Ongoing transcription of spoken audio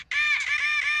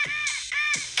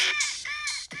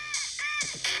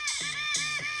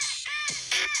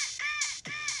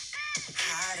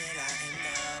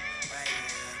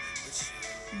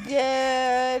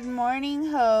Good morning,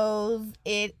 hoes.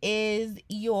 It is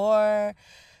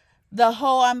the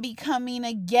hoe I'm becoming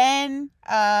again.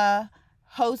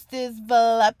 Hostess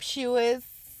voluptuous,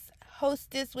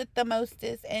 hostess with the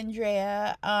mostest,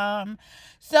 Andrea.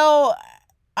 So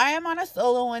I am on a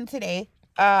solo one today.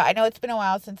 I know it's been a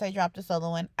while since I dropped a solo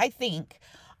one. I think.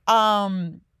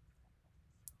 Um,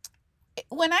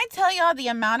 when I tell y'all the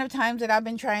amount of times that I've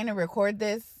been trying to record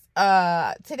this,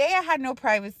 today I had no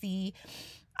privacy.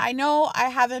 I know I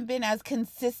haven't been as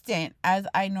consistent as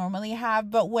I normally have,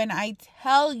 but when I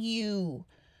tell you,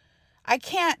 I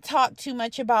can't talk too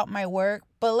much about my work,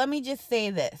 but let me just say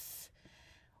this.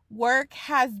 Work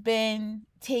has been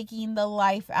taking the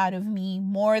life out of me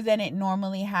more than it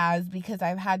normally has because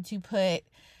I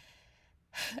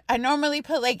normally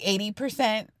put like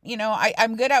 80%.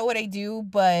 I'm good at what I do,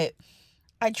 but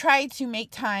I try to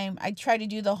make time. I try to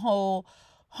do the whole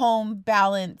home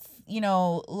balance,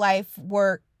 life,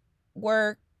 work,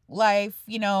 life,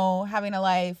 having a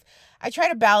life. I try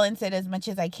to balance it as much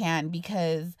as I can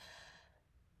because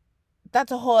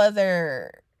that's a whole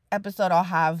other episode I'll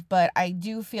have. But I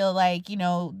do feel like,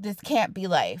 this can't be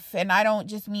life. And I don't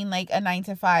just mean like a 9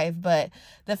 to 5, but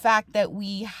the fact that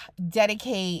we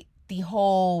dedicate the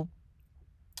whole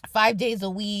 5 days a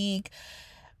week,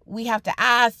 we have to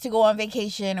ask to go on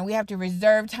vacation, or we have to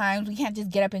reserve times. We can't just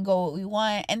get up and go what we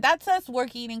want. And that's us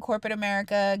working in corporate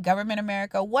America, government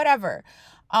America, whatever.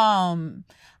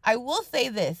 I will say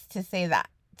this to say that.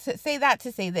 To say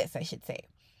this, I should say.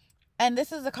 And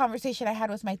this is a conversation I had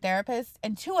with my therapist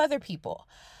and two other people.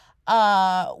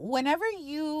 Whenever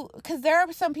because there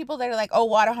are some people that are like, oh,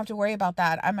 well, I don't have to worry about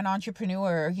that. I'm an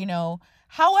entrepreneur,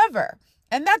 However,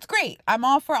 and that's great. I'm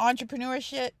all for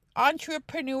entrepreneurship.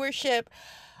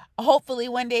 Hopefully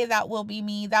one day that will be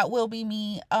me.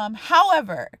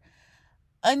 However,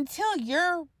 until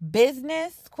your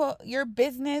business, quote, your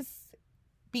business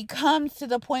becomes to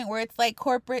the point where it's like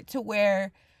corporate, to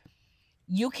where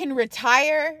you can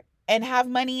retire and have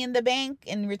money in the bank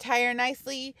and retire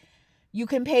nicely. You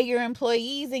can pay your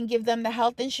employees and give them the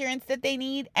health insurance that they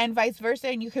need, and vice versa,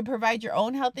 and you can provide your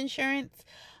own health insurance.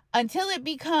 Until it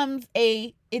becomes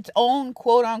its own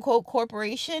quote unquote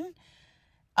corporation,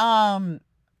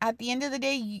 at the end of the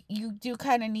day, you do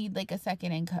kind of need like a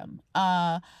second income.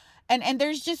 And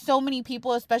there's just so many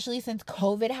people, especially since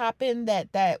COVID happened,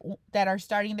 that are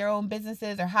starting their own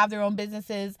businesses or have their own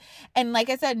businesses. And like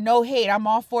I said, no hate. I'm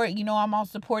all for it. I'm all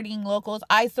supporting locals.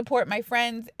 I support my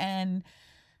friends and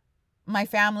my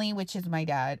family, which is my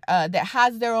dad, that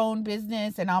has their own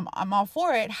business, and I'm all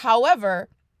for it. However,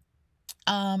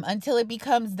 until it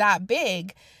becomes that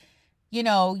big,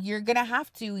 you're gonna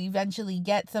have to eventually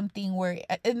get something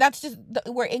and that's just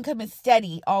where income is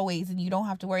steady always, and you don't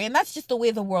have to worry. And that's just the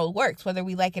way the world works, whether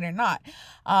we like it or not.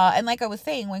 And like I was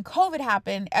saying, when COVID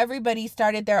happened, everybody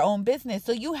started their own business,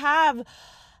 so you have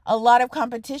a lot of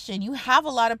competition. You have a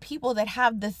lot of people that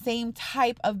have the same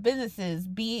type of businesses,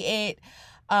 be it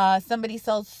somebody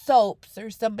sells soaps, or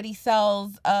somebody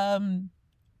sells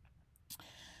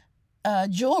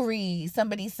jewelry,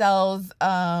 somebody sells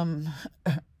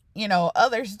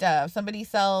other stuff, somebody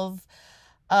sells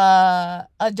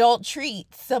adult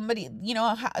treats, somebody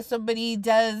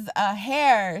does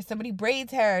hair, somebody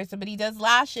braids hair, somebody does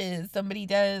lashes, somebody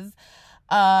does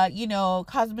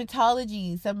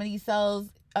cosmetology, somebody sells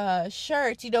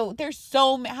shirts. There's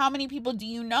how many people do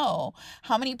you know?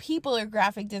 How many people are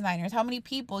graphic designers? How many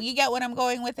people? You get what I'm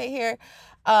going with it here?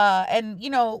 And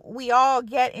we all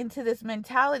get into this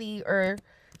mentality, or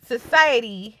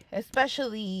society,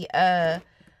 especially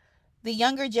the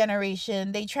younger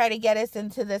generation, they try to get us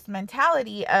into this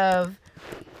mentality of,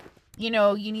 you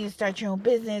need to start your own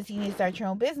business. You need to start your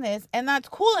own business. And that's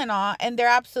cool and all. And they're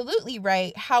absolutely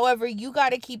right. However, you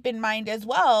got to keep in mind as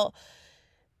well,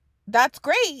 that's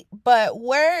great, but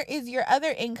where is your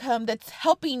other income that's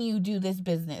helping you do this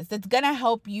business, that's going to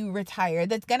help you retire,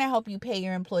 that's going to help you pay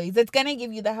your employees, that's going to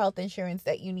give you the health insurance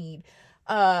that you need?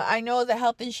 I know the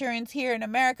health insurance here in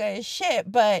America is shit,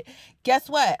 but guess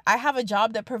what? I have a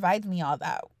job that provides me all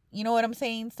that. You know what I'm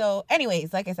saying? So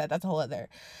anyways, like I said, that's a whole other.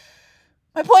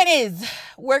 My point is,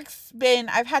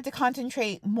 I've had to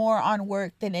concentrate more on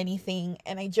work than anything.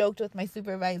 And I joked with my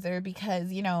supervisor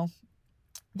because,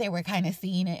 they were kind of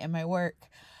seeing it in my work.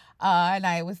 And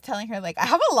I was telling her, like, I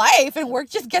have a life and work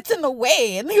just gets in the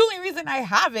way. And the only reason I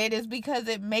have it is because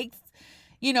it makes,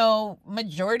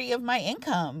 majority of my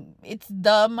income. It's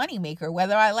the moneymaker,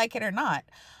 whether I like it or not.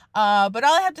 But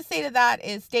all I have to say to that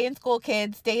is stay in school,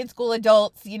 kids, stay in school,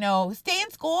 adults, stay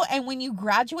in school. And when you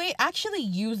graduate, actually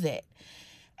use it.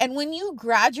 And when you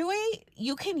graduate,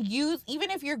 you can use,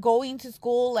 even if you're going to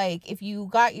school, like if you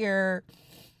got your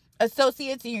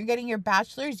associates and you're getting your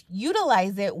bachelor's,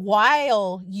 utilize it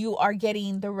while you are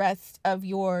getting the rest of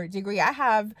your degree. I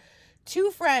have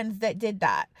two friends that did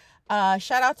that.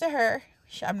 Shout out to her.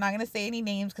 I'm not gonna say any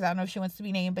names because I don't know if she wants to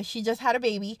be named, but she just had a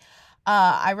baby.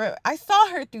 I saw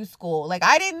her through school. Like,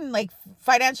 I didn't like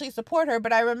financially support her,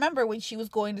 but I remember when she was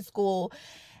going to school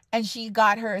and she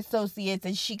got her associates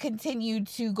and she continued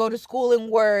to go to school and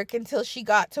work until she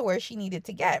got to where she needed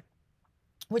to get,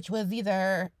 which was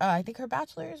either I think her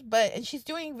bachelor's, and she's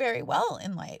doing very well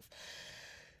in life.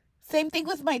 Same thing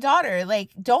with my daughter.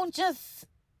 Like, don't just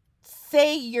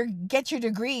say get your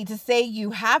degree to say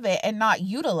you have it and not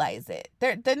utilize it.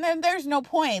 Then there's no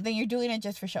point. Then you're doing it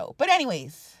just for show. But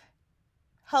anyways,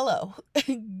 hello.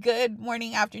 Good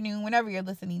morning, afternoon, whenever you're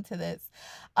listening to this.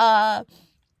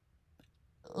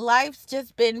 Life's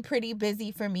just been pretty busy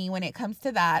for me when it comes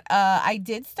to that. I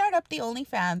did start up the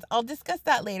OnlyFans. I'll discuss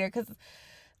that later because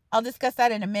I'll discuss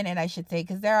that in a minute, I should say,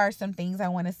 because there are some things I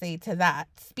want to say to that.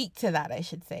 Speak to that, I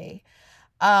should say.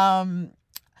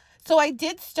 So I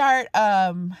did start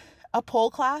a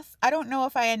pole class. I don't know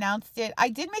if I announced it. I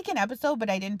did make an episode, but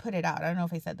I didn't put it out. I don't know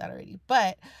if I said that already.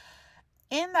 But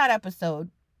in that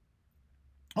episode,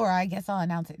 or I guess I'll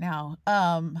announce it now,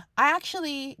 I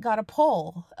actually got a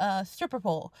pole, a stripper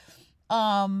pole.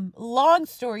 Long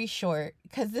story short,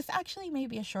 because this actually may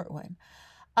be a short one.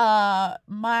 I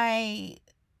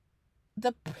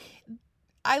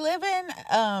live in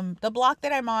the block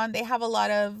that I'm on. They have a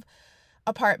lot of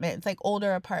apartments, like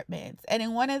older apartments. And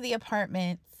in one of the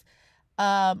apartments,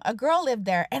 a girl lived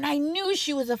there, and I knew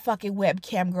she was a fucking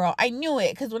webcam girl. I knew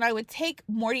it because when I would take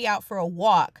Morty out for a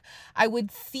walk, I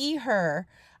would see her.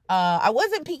 I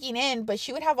wasn't peeking in, but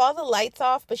she would have all the lights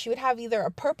off, but she would have either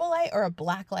a purple light or a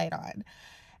black light on.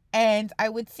 And I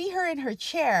would see her in her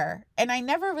chair, and I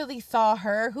never really saw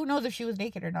her. Who knows if she was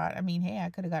naked or not? I mean, hey, I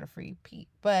could have got a free peek,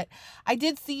 but I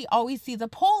did always see the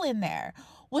pole in there.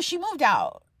 Well, she moved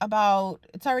out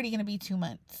it's already going to be 2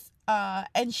 months.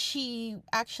 And she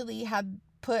actually had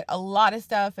put a lot of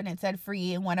stuff and it said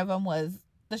free, and one of them was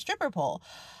the stripper pole.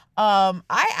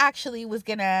 I actually was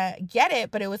going to get it,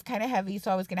 but it was kind of heavy,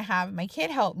 so I was going to have my kid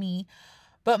help me.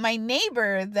 But my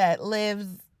neighbor that lives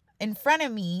in front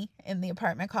of me in the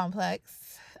apartment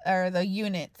complex, or the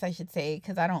units, I should say,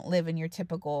 because I don't live in your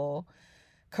typical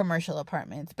commercial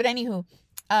apartments. But anywho,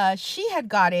 she had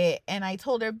got it, and I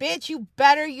told her, bitch, you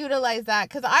better utilize that,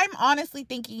 because I'm honestly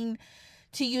thinking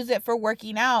to use it for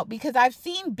working out, because I've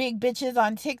seen big bitches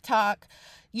on TikTok,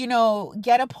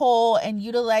 get a pole and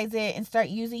utilize it and start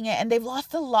using it, and they've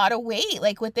lost a lot of weight,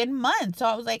 like within months. So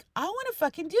I was like, I want to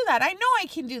fucking do that. I know I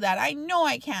can do that. I know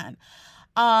I can.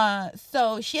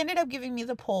 So she ended up giving me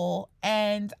the pole,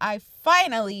 and I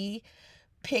finally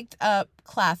picked up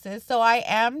classes. So I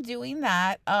am doing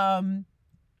that. I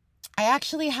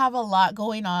actually have a lot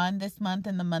going on this month,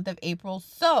 in the month of April.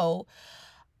 So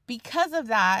because of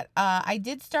that, I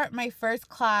did start my first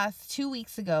class 2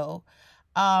 weeks ago.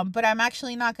 But I'm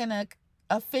actually not going to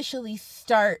officially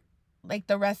start like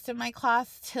the rest of my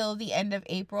class till the end of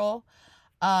April.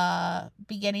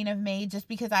 Beginning of May, just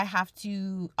because I have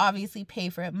to obviously pay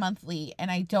for it monthly, and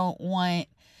I don't want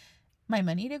my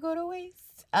money to go to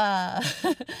waste.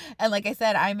 And like I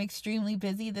said, I'm extremely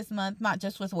busy this month, not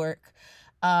just with work,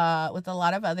 with a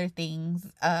lot of other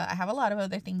things. I have a lot of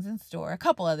other things in store, a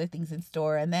couple other things in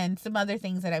store, and then some other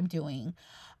things that I'm doing.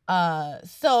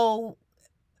 So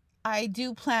I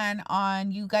do plan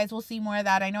on, you guys will see more of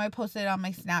that. I know I posted it on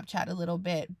my Snapchat a little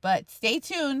bit, but stay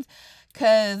tuned,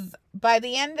 because by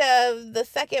the end of the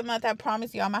second month, I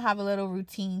promise you I'm gonna have a little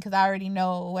routine, because I already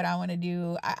know what I want to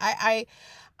do. I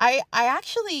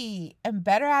actually am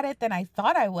better at it than I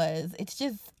thought I was. It's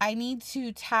just I need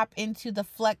to tap into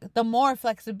the more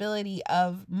flexibility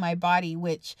of my body,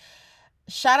 which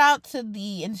shout out to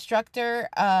the instructor.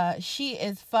 She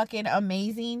is fucking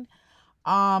amazing.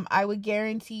 I would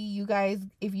guarantee you guys,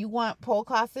 if you want pole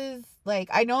classes, like,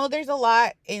 I know there's a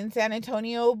lot in San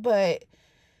Antonio, but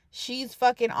she's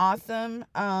fucking awesome.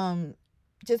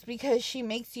 Just because she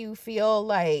makes you feel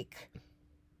like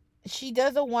she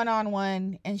does a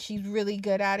one-on-one, and she's really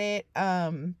good at it.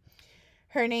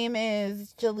 Her name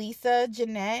is Jaleesa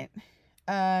Jeanette.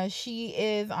 She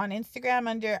is on Instagram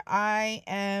under I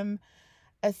Am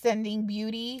Ascending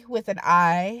Beauty with an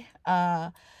I.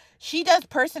 She does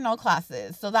personal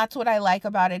classes, so that's what I like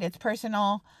about it. It's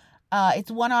personal. It's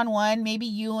one-on-one, maybe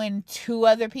you and 2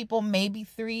 other people, maybe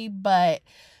 3, but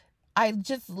I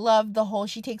just love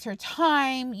she takes her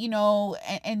time,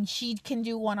 and she can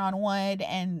do one-on-one,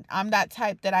 and I'm that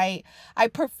type that I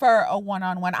prefer a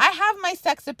one-on-one. I have my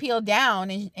sex appeal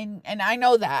down, and I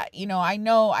know that, I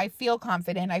know I feel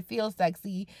confident, I feel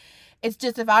sexy, It's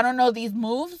just if I don't know these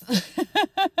moves,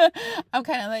 I'm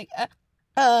kind of like,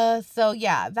 so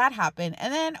yeah, that happened.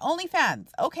 And then OnlyFans.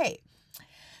 Okay.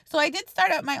 So I did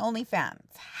start up my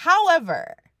OnlyFans.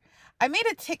 However, I made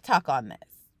a TikTok on this.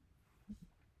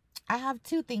 I have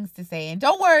two things to say. And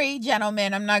don't worry,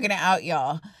 gentlemen, I'm not going to out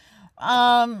y'all.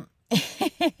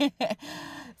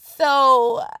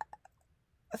 So,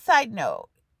 side note,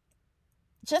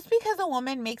 just because a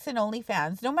woman makes an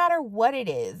OnlyFans, no matter what it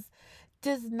is,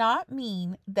 does not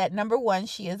mean that number one,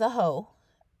 she is a hoe.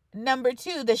 Number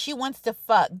two, that she wants to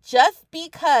fuck. Just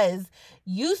because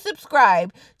you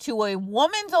subscribe to a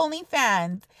woman's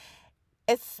OnlyFans,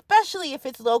 especially if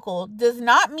it's local, does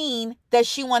not mean that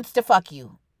she wants to fuck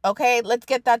you. Okay, let's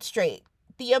get that straight.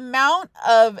 The amount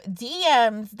of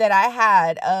DMs that I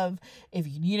had of, if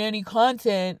you need any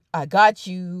content, I got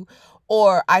you,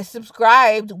 or I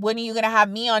subscribed, when are you going to have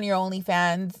me on your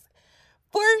OnlyFans?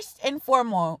 First and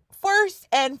foremost,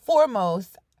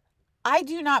 I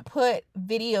do not put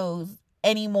videos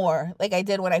anymore like I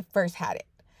did when I first had it.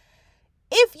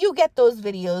 If you get those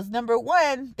videos, number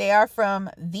one, they are from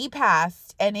the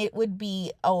past, and it would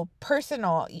be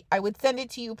personal. I would send it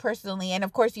to you personally, and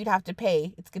of course you'd have to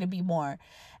pay. It's going to be more.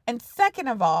 And second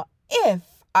of all, if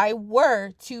I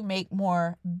were to make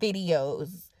more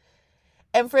videos,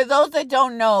 and for those that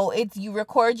don't know, it's you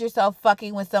record yourself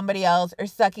fucking with somebody else or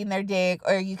sucking their dick,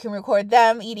 or you can record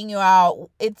them eating you out.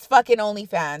 It's fucking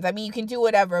OnlyFans. I mean, you can do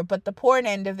whatever, but the porn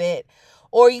end of it,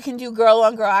 or you can do girl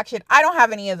on girl action. I don't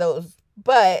have any of those.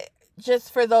 But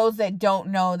just for those that don't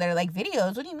know, that are like,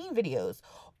 videos, what do you mean videos?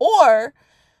 Or,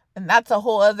 and that's a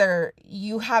whole other,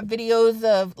 you have videos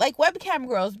of like webcam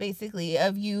girls, basically,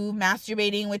 of you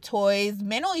masturbating with toys.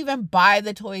 Men will even buy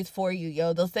the toys for you,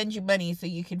 yo. They'll send you money so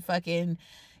you can fucking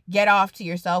get off to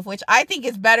yourself, which I think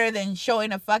is better than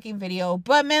showing a fucking video.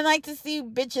 But men like to see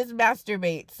bitches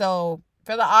masturbate, so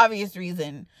for the obvious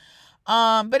reason.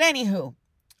 But anywho,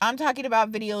 I'm talking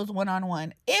about videos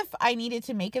one-on-one. If I needed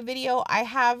to make a video, I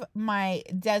have my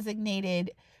designated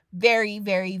very,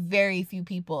 very, very few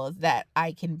people that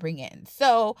I can bring in.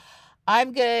 So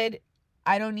I'm good.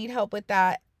 I don't need help with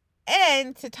that.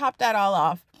 And to top that all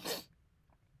off,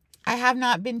 I have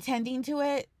not been tending to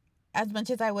it as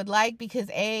much as I would like because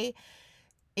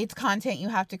it's content you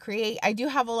have to create. I do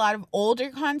have a lot of older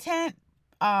content.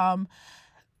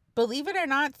 Believe it or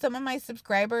not, some of my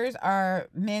subscribers are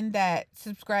men that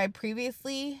subscribed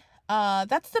previously.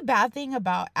 That's the bad thing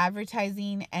about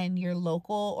advertising and your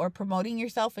local, or promoting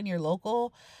yourself in your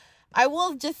local. I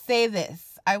will just say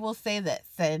this.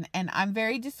 And I'm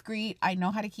very discreet. I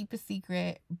know how to keep a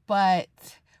secret. But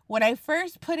when I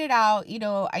first put it out,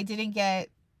 I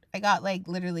got like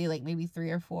literally like maybe 3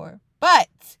 or 4.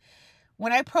 But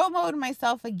when I promoted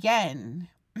myself again,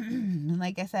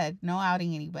 like I said, no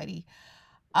outing anybody.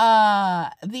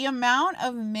 The amount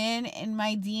of men in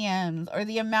my DMs, or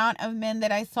the amount of men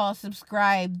that I saw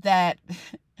subscribe that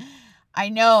I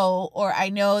know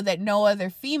that no other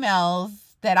females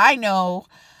that I know,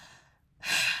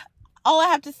 all I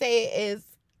have to say is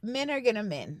men are gonna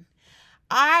men.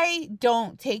 I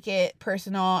don't take it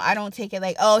personal. I don't take it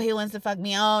like, oh, he wants to fuck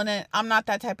me. Oh, no, I'm not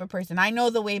that type of person. I know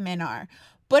the way men are.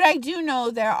 But I do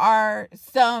know there are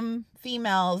some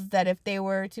females that if they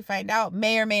were to find out,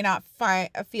 may or may not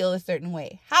feel a certain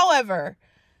way. However,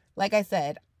 like I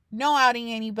said, no outing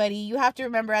anybody. You have to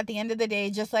remember, at the end of the day,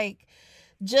 just like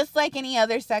any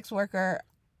other sex worker,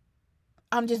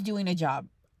 I'm just doing a job.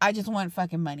 I just want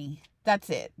fucking money. That's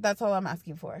it. That's all I'm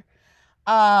asking for.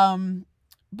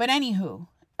 But anywho,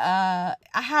 I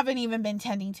haven't even been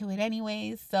tending to it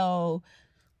anyways, so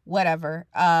whatever.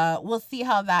 We'll see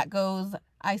how that goes.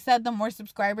 I said the more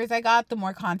subscribers I got, the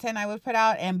more content I would put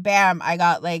out, and bam, I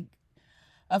got like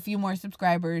a few more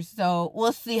subscribers. So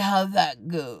we'll see how that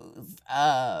goes.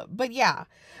 But yeah,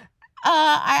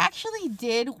 I actually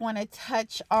did want to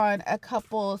touch on a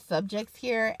couple subjects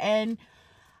here, and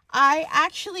I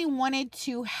actually wanted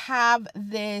to have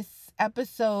this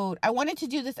episode. I wanted to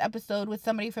do this episode with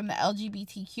somebody from the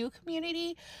LGBTQ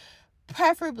community,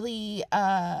 preferably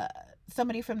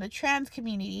somebody from the trans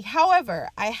community. However,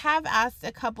 I have asked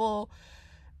a couple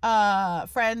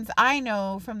friends I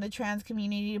know from the trans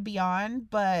community to be on,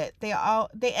 but they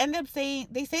end up saying,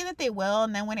 they say that they will,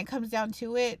 and then when it comes down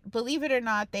to it, believe it or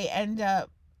not, they end up,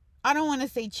 I don't want to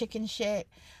say chicken shitting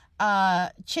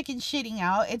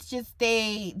out. It's just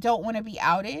they don't want to be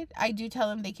outed. I do tell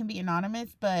them they can be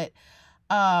anonymous, but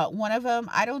one of them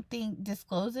I don't think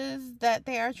discloses that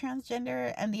they are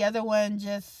transgender, and the other one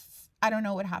just, I don't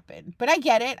know what happened. But I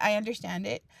get it. I understand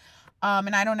it.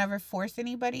 And I don't ever force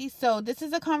anybody. So this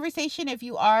is a conversation. If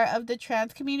you are of the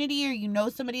trans community or you know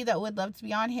somebody that would love to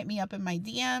be on, hit me up in my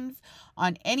DMs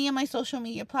on any of my social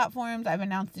media platforms. I've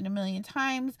announced it a million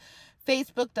times.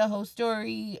 Facebook, the whole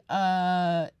story.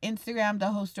 Instagram,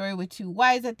 the whole story with 2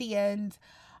 Y's at the end.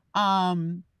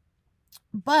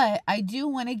 But I do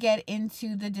want to get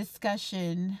into the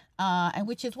discussion, and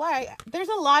which is why there's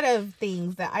a lot of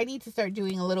things that I need to start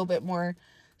doing a little bit more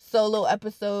solo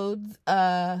episodes.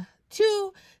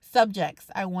 2 subjects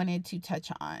I wanted to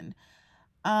touch on.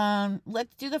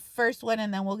 Let's do the first one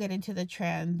and then we'll get into the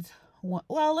trans one.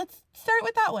 Well, let's start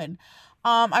with that one.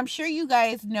 I'm sure you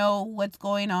guys know what's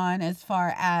going on as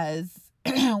far as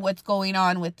what's going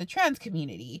on with the trans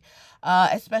community,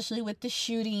 especially with the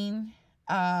shooting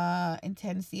in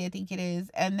Tennessee, I think it is,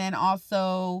 and then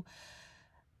also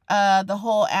the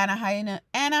whole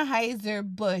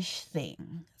Anheuser-Busch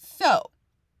thing. So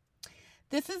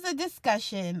this is a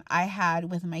discussion I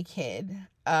had with my kid,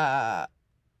 and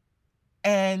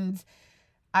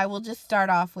I will just start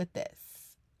off with this.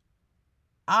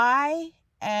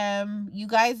 You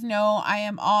guys know I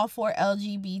am all for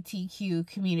LGBTQ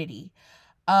community.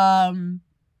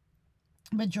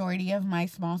 Majority of my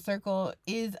small circle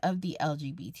is of the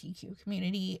LGBTQ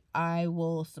community. I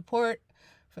will support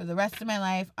for the rest of my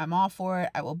life. I'm all for it.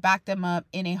 I will back them up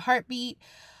in a heartbeat.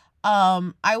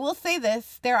 I will say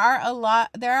this, there are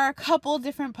a couple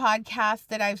different podcasts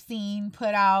that I've seen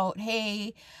put out,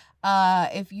 hey,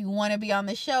 if you want to be on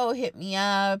the show, hit me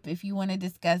up. If you want to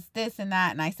discuss this and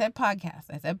that. And I said podcasts.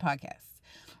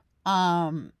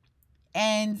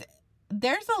 And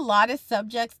there's a lot of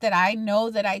subjects that I know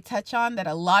that I touch on that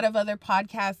a lot of other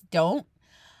podcasts don't.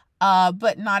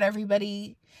 But not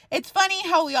everybody. It's funny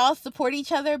how we all support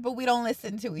each other, but we don't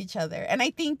listen to each other. And I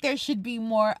think there should be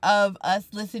more of us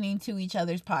listening to each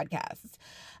other's podcasts.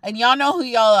 And y'all know who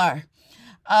y'all are.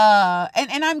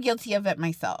 And I'm guilty of it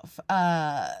myself.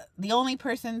 The only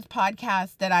person's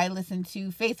podcast that I listen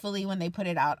to faithfully when they put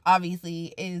it out,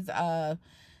 obviously, is that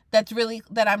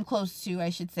I'm close to,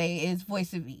 I should say, is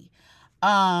Voice of E.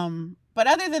 But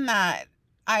other than that,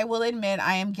 I will admit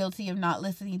I am guilty of not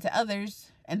listening to others.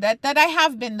 And that I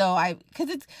have been, though,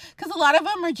 because a lot of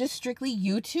them are just strictly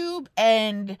YouTube,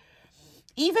 and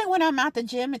even when I'm at the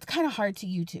gym, it's kind of hard to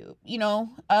YouTube,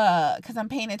 because I'm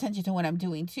paying attention to what I'm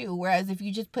doing too. Whereas if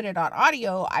you just put it on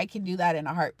audio, I can do that in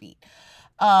a heartbeat.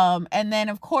 And then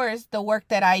of course the work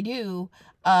that I do,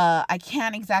 I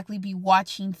can't exactly be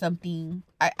watching something.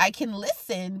 I can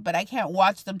listen, but I can't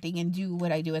watch something and do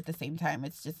what I do at the same time.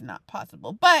 It's just not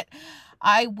possible. But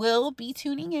I will be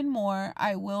tuning in more.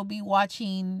 I will be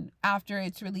watching after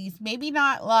it's released. Maybe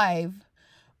not live,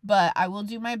 but I will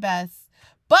do my best.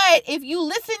 But if you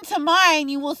listen to mine,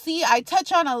 you will see I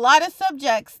touch on a lot of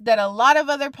subjects that a lot of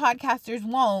other podcasters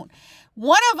won't.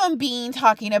 One of them being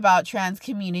talking about trans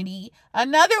community.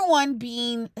 Another one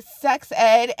being sex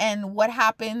ed and what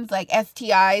happens, like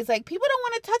STIs. Like, people don't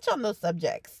want to touch on those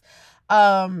subjects.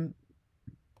 One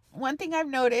thing I've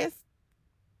noticed,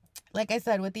 like I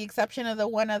said, with the exception of the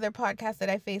one other podcast that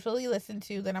I faithfully listen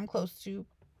to that I'm close to,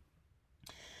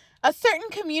 a certain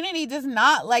community does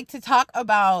not like to talk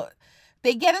about.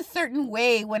 They get a certain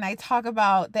way when I talk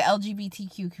about the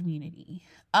LGBTQ community.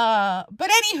 But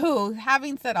anywho,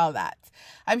 having said all that,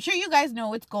 I'm sure you guys know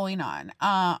what's going on.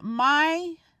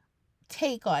 My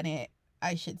take on it,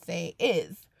 I should say,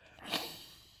 is,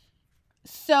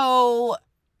 so,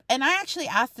 and I actually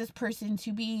asked this person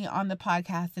to be on the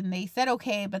podcast and they said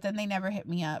okay, but then they never hit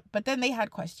me up. But then they had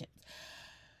questions.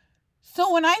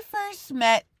 So when I first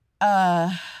met,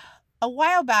 a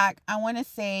while back, I want to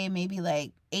say maybe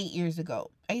like 8 years ago,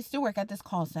 I used to work at this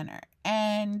call center,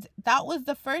 and that was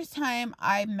the first time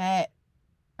I met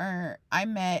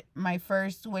my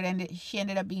first, she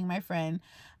ended up being my friend,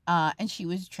 and she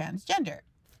was transgender.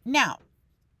 Now,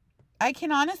 I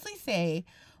can honestly say,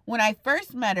 when I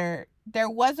first met her, there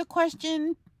was a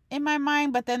question in my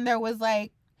mind, but then there was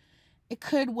like, she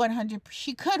could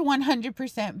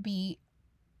 100% be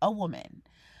a woman.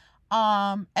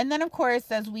 And then of course,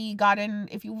 as we got in,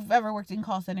 if you've ever worked in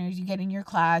call centers, you get in your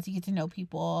class, you get to know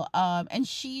people. And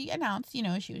she announced,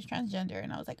 she was transgender,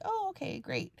 and I was like, oh, okay,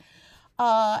 great.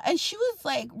 And she was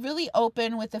like really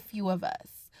open with a few of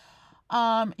us.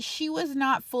 She was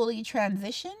not fully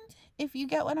transitioned, if you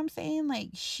get what I'm saying. Like,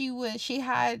 she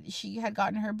had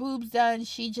gotten her boobs done.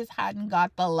 She just hadn't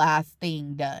got the last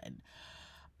thing done.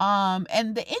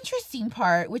 And the interesting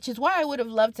part, which is why I would have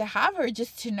loved to have her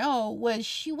just to know, was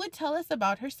she would tell us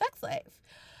about her sex life.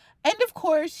 And of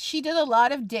course, she did a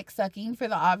lot of dick sucking for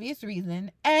the obvious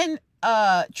reason. And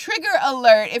trigger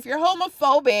alert, if you're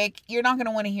homophobic, you're not going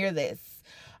to want to hear this.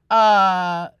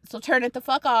 So turn it the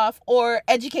fuck off or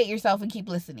educate yourself and keep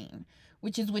listening,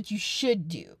 which is what you should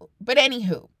do. But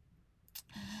anywho,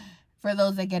 for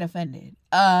those that get offended,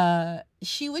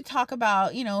 she would talk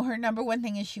about, her number one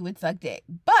thing is she would suck dick.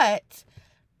 But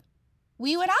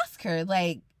we would ask her,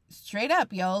 like, straight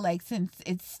up, yo, like, since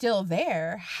it's still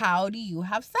there, how do you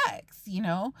have sex,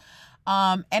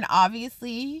 and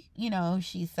obviously,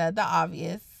 she said the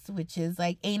obvious, which is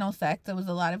like anal sex. There was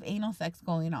a lot of anal sex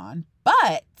going on,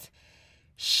 but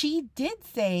she did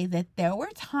say that there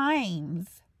were times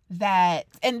that,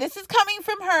 and this is coming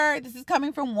from her, this is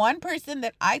coming from one person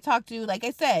that I talked to. Like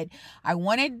I said, I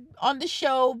wanted on the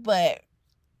show, but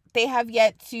they have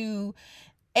yet to,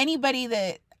 anybody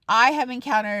that I have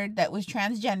encountered that was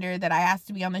transgender that I asked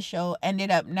to be on the show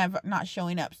ended up never not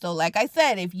showing up. So like I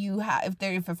said,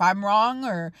 if I'm wrong,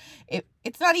 or if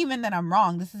it's not even that I'm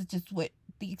wrong, this is just what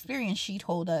the experience she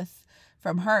told us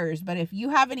from hers. But if you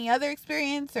have any other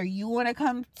experience or you want to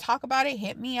come talk about it,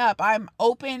 hit me up. I'm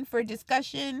open for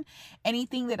discussion.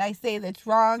 Anything that I say that's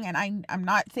wrong, and I'm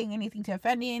not saying anything to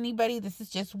offend anybody. This is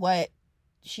just what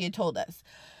she had told us.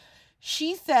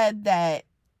 She said that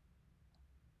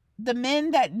the men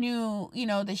that knew,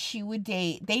 that she would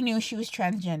date, they knew she was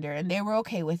transgender and they were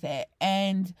okay with it.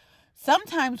 And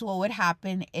sometimes what would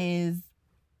happen is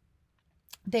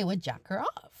they would jack her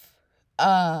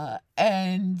off.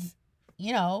 And,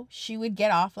 she would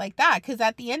get off like that. Because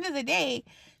at the end of the day,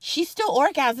 she still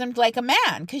orgasmed like a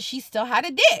man because she still had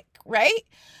a dick, right?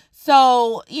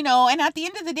 So, and at the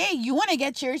end of the day, you want to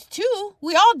get yours too.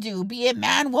 We all do, be it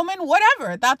man, woman,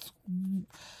 whatever. That's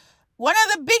one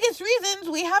of the biggest reasons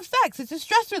we have sex. It's a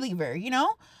stress reliever,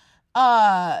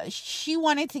 She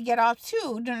wanted to get off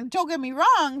too. Don't get me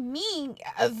wrong. Me,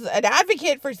 as an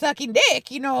advocate for sucking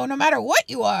dick, no matter what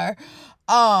you are,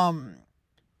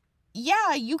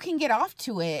 yeah, you can get off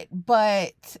to it.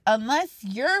 But unless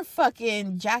you're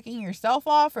fucking jacking yourself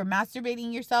off or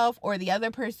masturbating yourself, or the other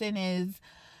person is,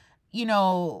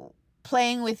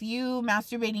 playing with you,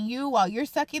 masturbating you while you're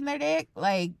sucking their dick,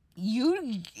 like,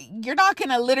 you're not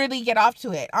gonna literally get off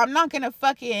to it. I'm not gonna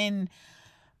fucking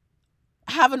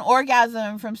have an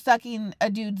orgasm from sucking a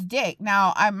dude's dick.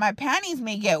 Now, my panties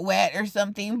may get wet or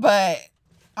something, but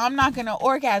I'm not gonna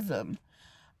orgasm.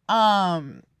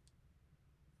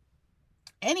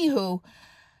 Anywho,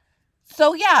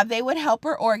 so yeah, they would help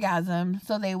her orgasm,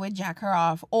 so they would jack her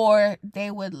off, or they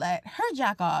would let her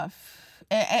jack off.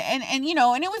 And and it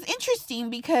was interesting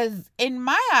because in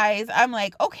my eyes, I'm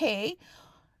like, okay,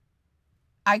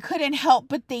 I couldn't help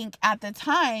but think at the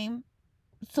time,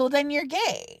 so then you're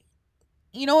gay.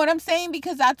 You know what I'm saying?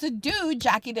 Because that's a dude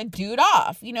jacking a dude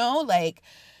off, like,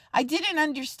 I didn't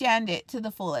understand it to the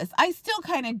fullest. I still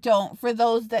kind of don't, for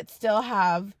those that still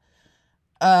have,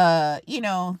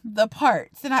 the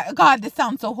parts. And God, this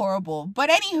sounds so horrible. But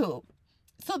anywho,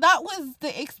 so that was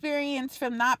the experience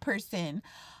from that person.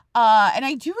 And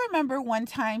I do remember one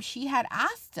time she had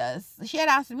asked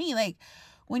me, like,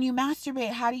 when you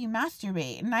masturbate, how do you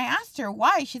masturbate? And I asked her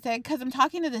why. She said, because I'm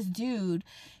talking to this dude.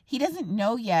 He doesn't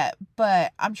know yet,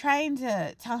 but I'm trying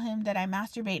to tell him that I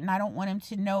masturbate and I don't want him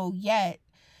to know yet.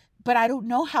 But I don't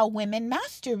know how women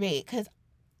masturbate because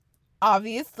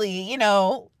obviously,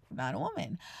 not a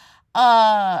woman.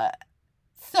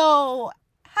 So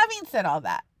having said all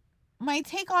that, my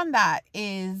take on that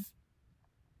is,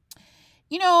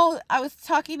 I was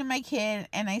talking to my kid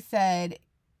and I said,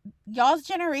 y'all's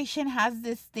generation has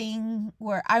this thing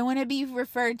where I want to be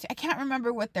referred to, I can't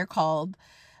remember what they're called.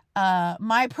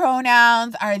 My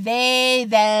pronouns are they,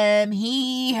 them,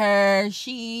 he, her,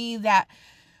 she, that.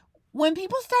 When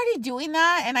people started doing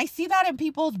that and I see that in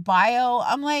people's bio,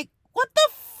 I'm like, what the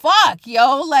fuck,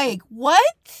 yo? Like,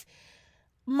 what?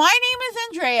 My name is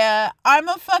Andrea. I'm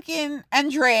a fucking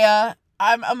Andrea.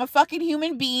 I'm a fucking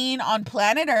human being on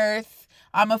planet Earth.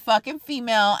 I'm a fucking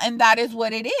female, and that is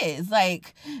what it is.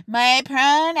 Like, my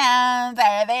pronouns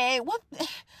are they. What?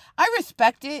 I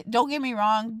respect it. Don't get me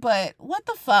wrong, but what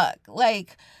the fuck?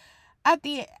 Like, at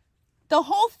the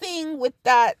whole thing with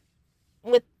that,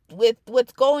 with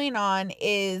what's going on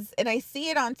is, and I see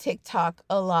it on TikTok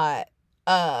a lot,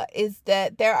 is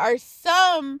that there are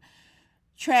some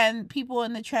people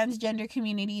in the transgender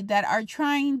community that are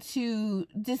trying to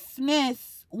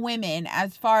dismiss women,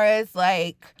 as far as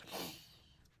like,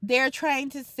 they're trying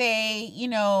to say,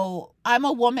 I'm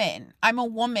a woman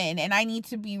and I need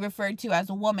to be referred to as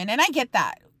a woman. And I get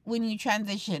that when you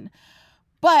transition.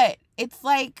 But it's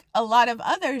like a lot of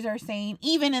others are saying,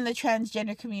 even in the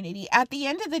transgender community, at the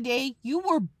end of the day, you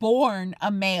were born a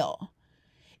male.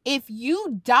 If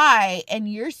you die and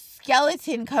your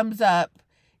skeleton comes up,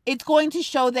 it's going to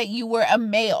show that you were a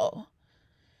male.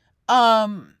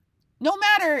 No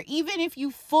matter, even if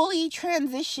you fully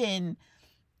transition,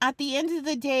 at the end of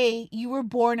the day, you were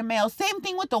born a male. Same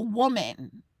thing with a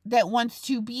woman that wants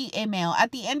to be a male.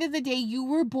 At the end of the day, you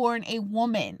were born a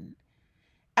woman.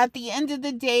 At the end of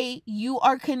the day, you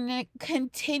are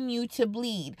continue to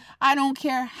bleed. I don't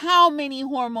care how many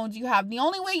hormones you have. The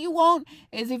only way you won't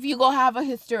is if you go have a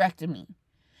hysterectomy.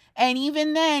 And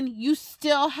even then, you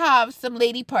still have some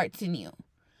lady parts in you.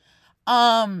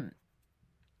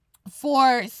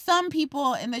 For some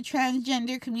people in the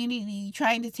transgender community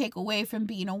trying to take away from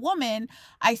being a woman,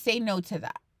 I say no to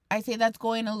that. I say that's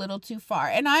going a little too far.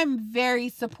 And I'm very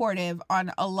supportive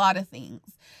on a lot of things,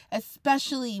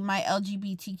 especially my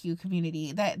LGBTQ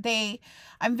community.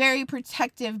 I'm very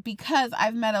protective because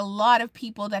I've met a lot of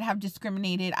people that have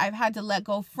discriminated. I've had to let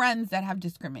go friends that have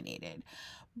discriminated.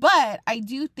 But I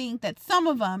do think that some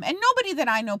of them, and nobody that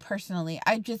I know personally,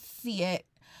 I just see it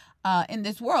in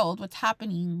this world, what's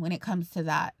happening when it comes to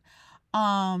that.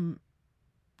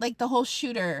 Like the whole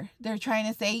shooter, they're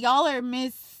trying to say y'all are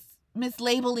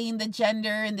mislabeling the gender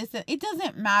and this. It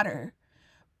doesn't matter.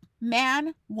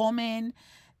 Man, woman,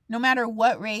 no matter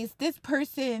what race, this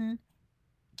person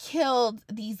killed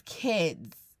these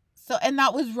kids. So, and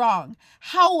that was wrong.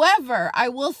 However, I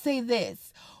will say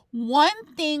this. One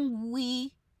thing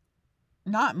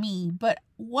not me, but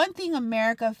one thing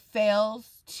America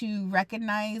fails to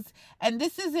recognize, and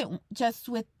this isn't just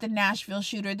with the Nashville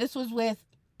shooter, this was with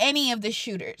any of the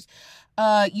shooters.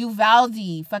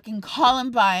 Uvalde, fucking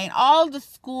Columbine, all the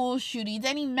school shootings,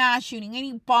 any mass shooting,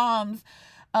 any bombs,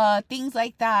 things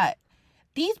like that.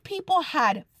 These people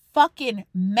had fucking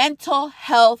mental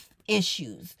health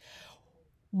issues.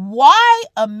 Why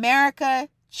America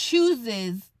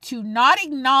chooses to not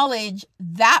acknowledge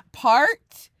that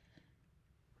part,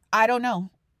 I don't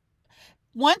know.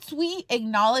 Once we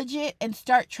acknowledge it and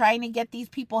start trying to get these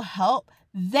people help,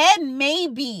 then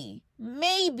maybe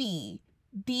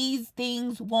these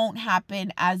things won't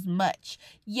happen as much.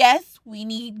 Yes, we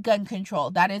need gun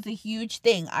control. That is a huge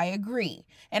thing. I agree.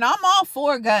 And I'm all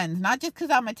for guns, not just because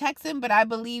I'm a Texan, but I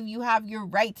believe you have your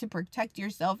right to protect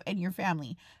yourself and your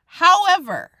family.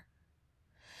 However,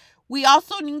 we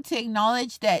also need to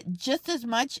acknowledge that just as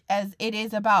much as it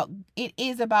is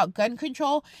about gun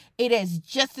control, it is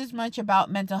just as much about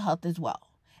mental health as well.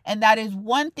 And that is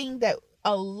one thing that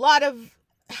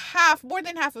more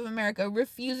than half of America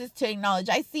refuses to acknowledge.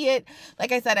 I see it,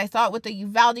 like I said, I saw it with the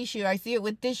Uvalde shooter. I see it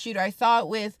with this shooter. I saw it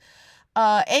with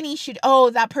any shooter. Oh,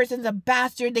 that person's a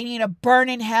bastard. They need to burn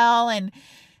in hell. And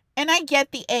I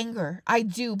get the anger. I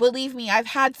do. Believe me, I've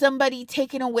had somebody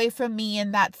taken away from me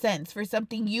in that sense for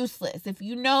something useless. If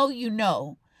you know, you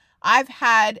know. I've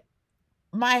had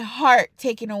my heart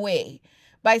taken away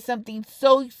by something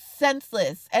so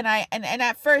senseless. And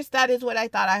at first that is what I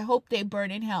thought. I hope they burn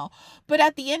in hell. But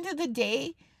at the end of the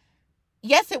day,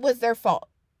 yes, it was their fault.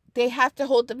 They have to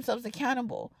hold themselves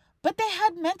accountable. But they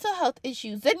had mental health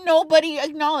issues that nobody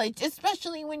acknowledged,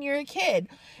 especially when you're a kid.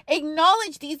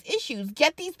 Acknowledge these issues.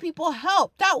 Get these people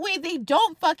help. That way they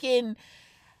don't fucking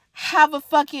have a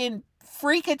fucking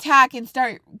freak attack and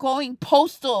start going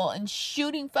postal and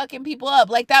shooting fucking people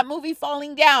up. Like that movie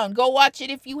Falling Down. Go watch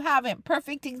it if you haven't.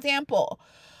 Perfect example.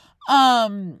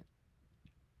 The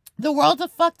world's a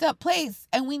fucked up place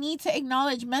and we need to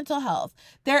acknowledge mental health.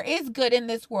 There is good in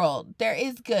this world. There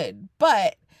is good.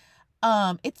 But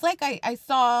it's like I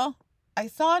saw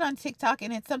it on TikTok,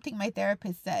 and it's something my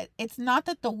therapist said. It's not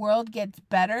that the world gets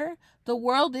better. The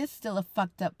world is still a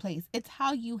fucked up place. It's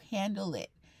how you handle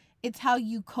it. It's how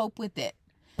you cope with it.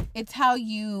 It's how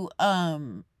you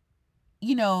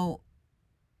you know,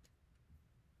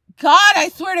 God, I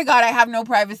swear to God, I have no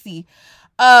privacy.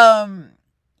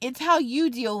 It's how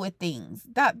you deal with things.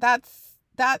 That's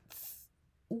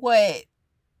what,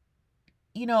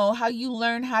 how you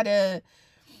learn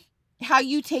how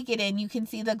you take it in. You can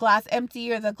see the glass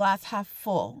empty or the glass half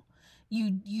full.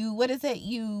 You what is it?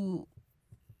 You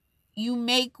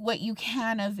make what you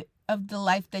can of the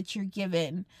life that you're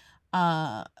given,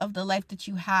 of the life that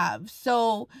you have.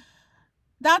 So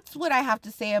that's what I have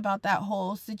to say about that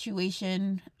whole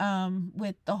situation,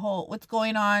 with the whole what's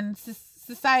going on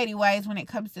society wise when it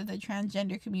comes to the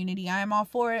transgender community. I am all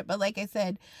for it, but like I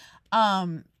said,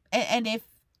 and if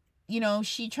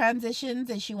she transitions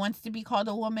and she wants to be called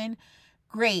a woman,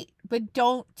 great. But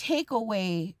don't take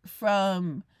away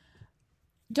from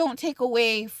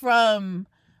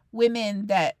women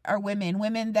that are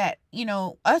women that,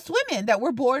 us women that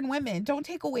were born women. Don't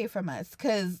take away from us,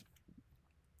 because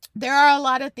there are a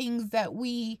lot of things that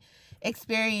we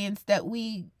experience, that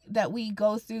we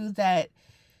go through, that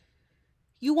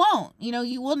You won't.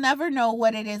 You will never know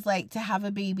what it is like to have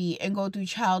a baby and go through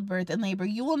childbirth and labor.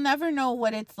 You will never know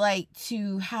what it's like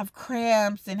to have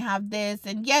cramps and have this.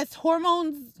 And yes,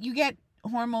 hormones, you get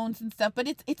hormones and stuff, but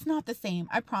it's not the same.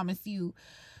 I promise you.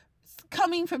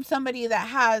 Coming from somebody that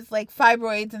has like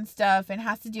fibroids and stuff and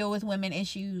has to deal with women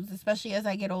issues, especially as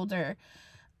I get older,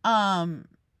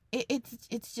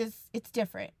 it's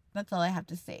different. That's all I have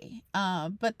to say.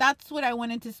 But that's what I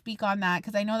wanted to speak on, that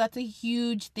because I know that's a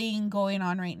huge thing going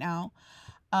on right now.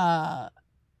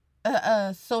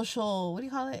 Social, what do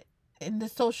you call it, in the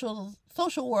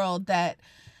social world, that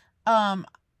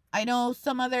I know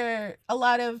a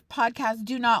lot of podcasts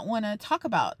do not want to talk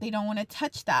about. They don't want to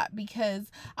touch that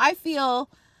because I feel,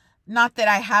 not that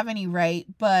I have any right,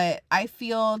 but I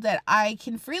feel that I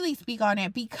can freely speak on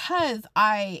it because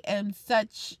I am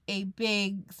such a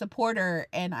big supporter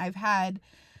and I've had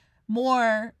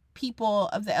more people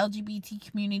of the LGBT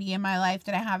community in my life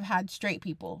than I have had straight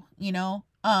people,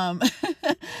 and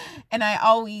I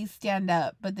always stand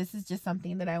up, but this is just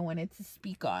something that I wanted to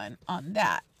speak on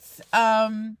that.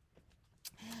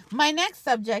 My next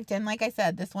subject, and like I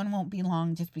said, this one won't be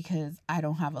long just because I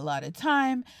don't have a lot of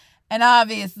time. And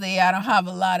obviously, I don't have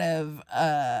a lot of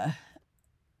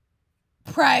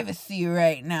privacy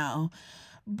right now.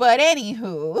 But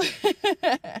anywho,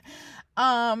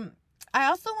 I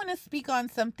also want to speak on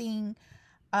something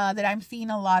that I'm seeing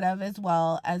a lot of as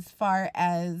well, as far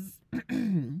as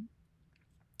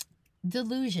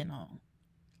delusional.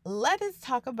 Let us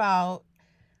talk about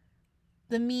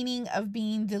the meaning of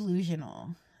being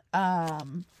delusional.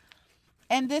 And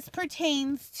this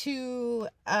pertains to,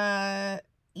 not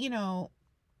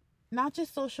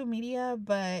just social media,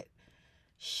 but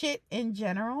shit in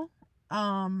general.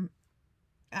 I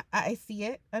see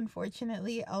it,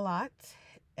 unfortunately, a lot.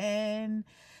 And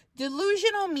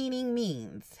delusional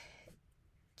means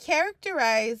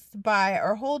characterized by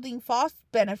or holding false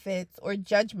benefits or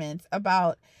judgments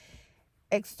about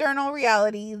external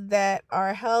reality that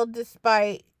are held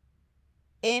despite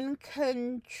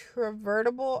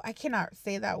incontrovertible, I cannot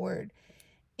say that word,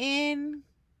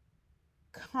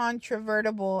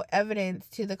 incontrovertible evidence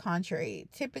to the contrary,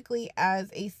 typically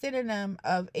as a synonym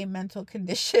of a mental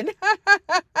condition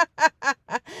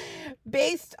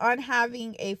based on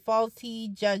having a faulty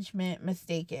judgment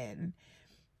mistaken.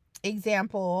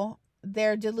 Example,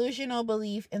 their delusional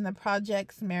belief in the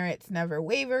project's merits never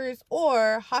wavers,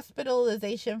 or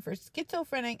hospitalization for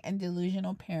schizophrenic and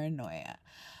delusional paranoia.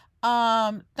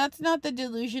 That's not the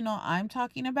delusional I'm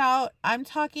talking about. I'm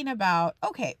talking about,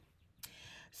 okay,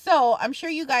 so I'm sure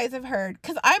you guys have heard,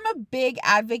 because I'm a big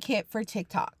advocate for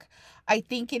TikTok. I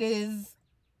think it is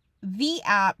the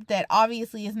app that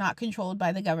obviously is not controlled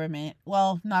by the government.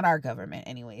 Well, not our government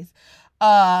anyways.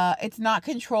 It's not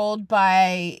controlled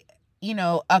by,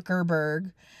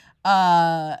 Zuckerberg.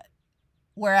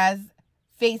 Whereas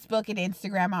Facebook and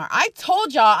Instagram are. I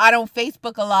told y'all I don't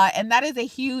Facebook a lot, and that is a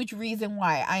huge reason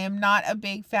why I am not a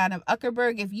big fan of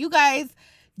Zuckerberg. If you guys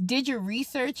did your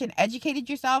research and educated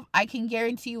yourself, I can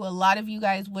guarantee you a lot of you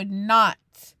guys would not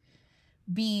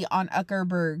be on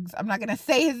Zuckerberg's. I'm not going to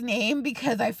say his name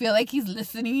because I feel like he's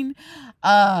listening.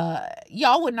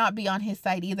 Y'all would not be on his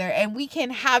side either. And we can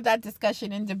have that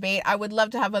discussion and debate. I would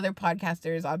love to have other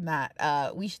podcasters on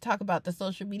that. We should talk about the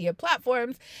social media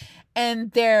platforms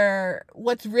and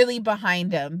what's really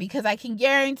behind them, because I can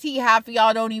guarantee half of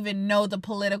y'all don't even know the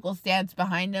political stance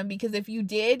behind them, because if you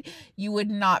did, you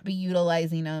would not be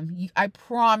utilizing them. I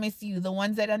promise you, the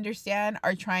ones that understand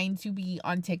are trying to be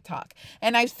on TikTok.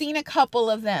 And I've seen a couple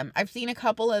of them try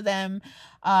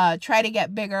to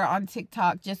get bigger on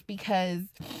TikTok, just because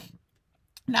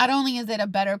not only is it a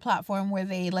better platform where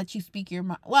they let you speak your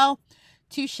mind, well,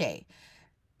 touche.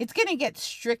 It's going to get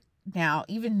strict now,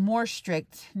 even more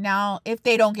strict now, if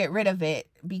they don't get rid of it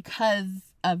because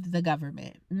of the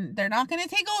government. They're not going to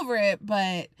take over it,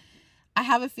 but I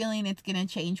have a feeling it's going to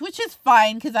change, which is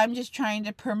fine, because I'm just trying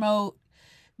to promote.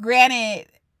 Granted,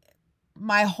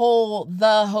 my whole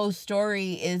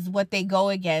story is what they go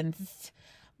against,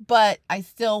 but I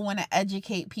still want to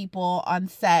educate people on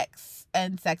sex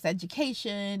and sex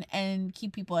education and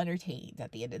keep people entertained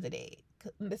at the end of the day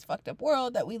in this fucked up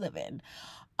world that we live in.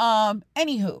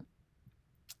 Anywho,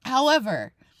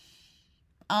 however,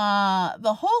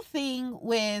 the whole thing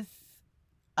with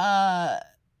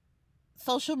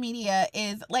social media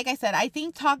is, like I said, I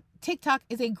think TikTok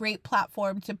is a great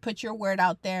platform to put your word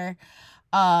out there.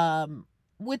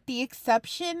 With the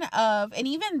exception of, and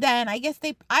even then, I guess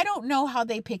I don't know how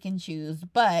they pick and choose,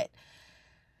 but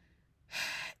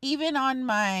even on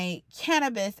my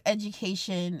cannabis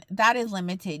education, that is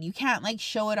limited. You can't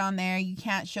show it on there. You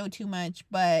can't show too much,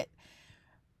 but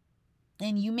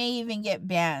and you may even get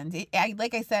banned.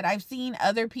 Like I said, I've seen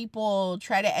other people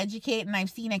try to educate, and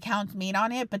I've seen accounts made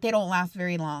on it, but they don't last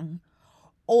very long.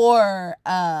 Or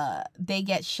they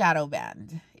get shadow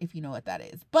banned, if you know what that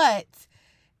is. But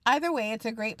either way, it's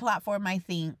a great platform, I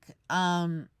think.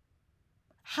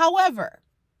 However,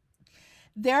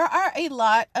 there are a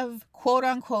lot of quote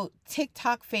unquote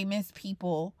TikTok famous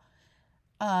people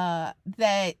that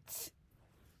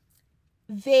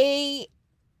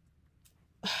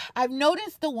I've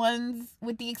noticed the ones,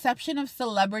 with the exception of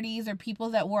celebrities or people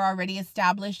that were already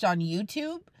established on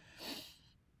YouTube,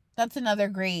 that's another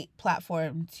great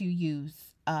platform to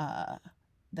use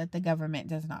that the government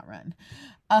does not run.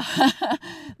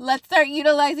 Let's start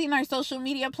utilizing our social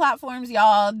media platforms,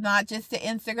 y'all, not just to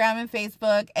Instagram and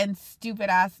Facebook and stupid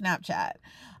ass Snapchat.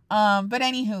 But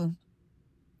anywho,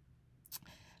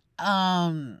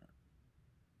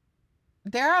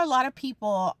 there are a lot of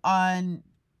people on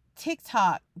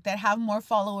TikTok that have more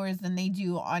followers than they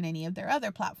do on any of their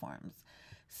other platforms.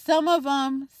 Some of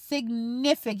them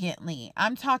significantly.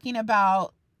 I'm talking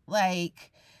about,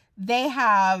 like, they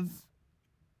have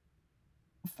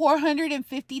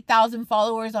 450,000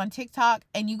 followers on TikTok,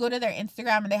 and you go to their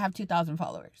Instagram and they have 2,000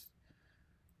 followers,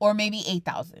 or maybe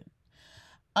 8,000.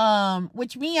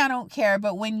 Which me, I don't care,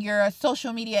 but when you're a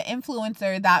social media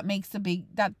influencer, that makes a big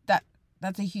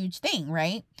that's a huge thing,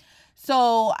 right?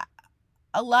 So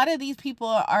a lot of these people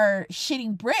are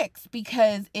shitting bricks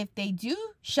because if they do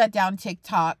shut down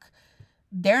TikTok,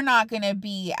 they're not going to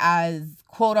be as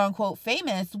quote unquote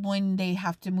famous when they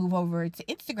have to move over to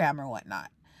Instagram or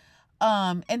whatnot.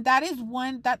 And that is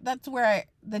that's where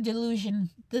the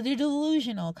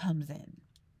delusional comes in.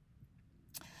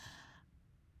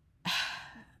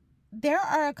 There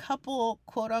are a couple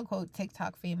quote unquote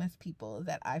TikTok famous people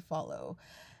that I follow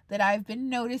that I've been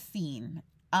noticing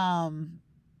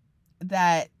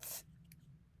that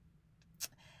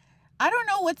I don't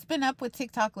know what's been up with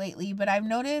TikTok lately, but I've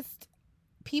noticed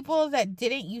people that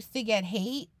didn't used to get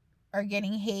hate are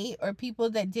getting hate, or people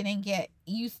that didn't get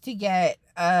used to get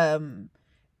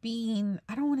being,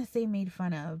 I don't want to say made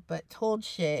fun of, but told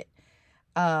shit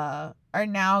are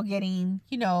now getting,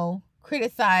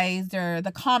 criticized, or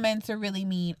the comments are really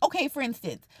mean. Okay, for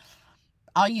instance,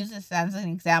 I'll use this as an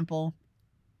example.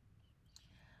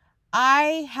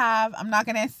 I'm not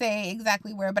going to say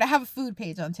exactly where, but I have a food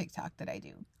page on TikTok that I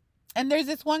do. And there's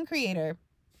this one creator,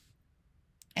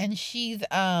 and she's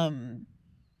from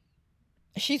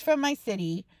my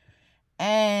city,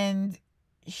 and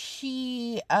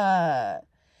she turned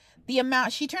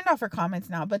off her comments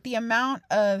now, but the amount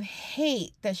of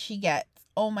hate that she gets,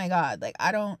 oh my God, like,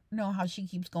 I don't know how she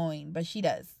keeps going, but she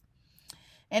does.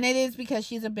 And it is because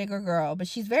she's a bigger girl, but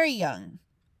she's very young.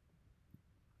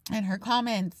 And her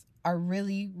comments are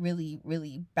really, really,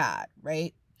 really bad,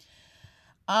 right?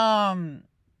 That's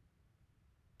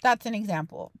an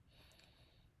example.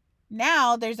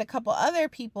 Now, there's a couple other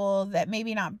people that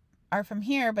maybe not are from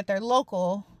here, but they're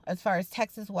local as far as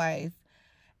Texas-wise,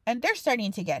 and they're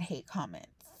starting to get hate comments.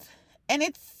 And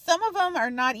some of them are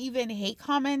not even hate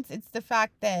comments. It's the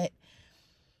fact that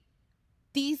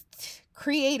these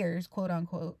creators, quote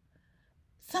unquote,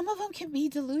 some of them can be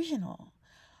delusional.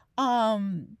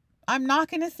 I'm not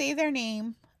going to say their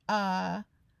name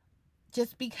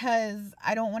just because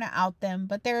I don't want to out them,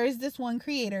 but there is this one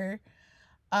creator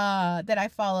that I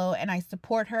follow, and I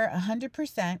support her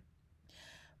 100%.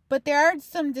 But there are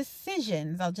some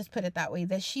decisions, I'll just put it that way,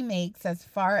 that she makes as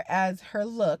far as her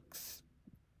looks,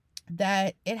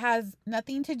 that it has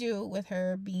nothing to do with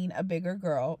her being a bigger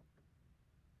girl.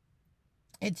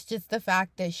 It's just the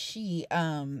fact that she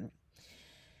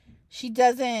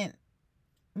doesn't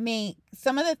make,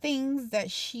 some of the things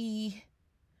that she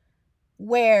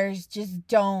wears just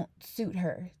don't suit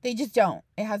her. They just don't.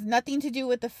 It has nothing to do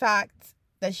with the fact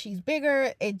that she's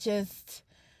bigger. It just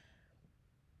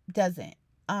doesn't.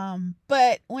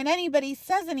 But when anybody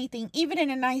says anything, even in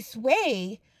a nice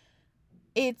way,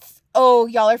 it's, oh,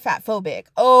 y'all are fat phobic.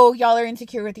 Oh, y'all are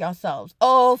insecure with yourselves.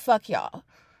 Oh, fuck y'all.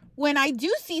 When I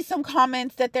do see some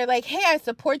comments that they're like, hey, I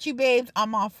support you, babes.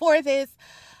 I'm all for this.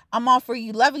 I'm all for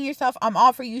you loving yourself. I'm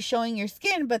all for you showing your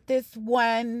skin. But this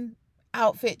one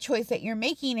outfit choice that you're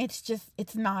making,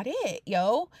 it's not it,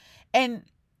 yo. And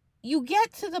you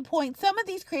get to the point, some of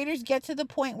these creators get to the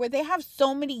point where they have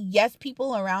so many yes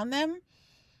people around them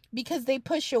because they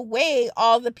push away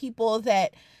all the people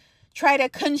that try to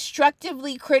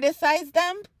constructively criticize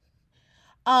them.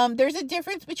 There's a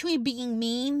difference between being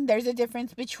mean. There's a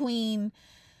difference between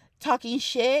talking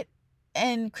shit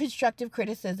and constructive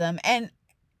criticism. And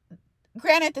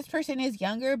granted, this person is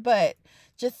younger, but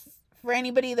just for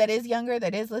anybody that is younger,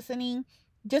 that is listening,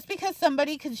 Just because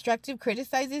somebody constructive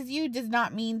criticizes you does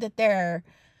not mean that they're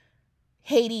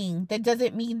hating. That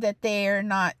doesn't mean that they're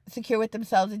not secure with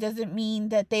themselves. It doesn't mean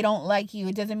that they don't like you.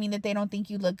 It doesn't mean that they don't think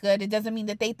you look good. It doesn't mean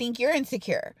that they think you're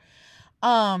insecure.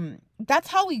 That's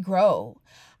how we grow.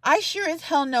 I sure as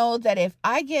hell know that if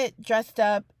I get dressed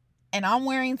up and I'm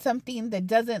wearing something that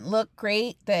doesn't look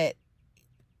great, that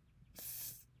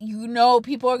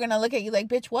people are going to look at you like,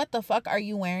 bitch, what the fuck are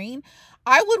you wearing?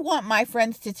 I would want my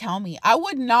friends to tell me. I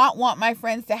would not want my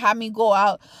friends to have me go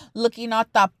out looking a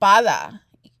tapada,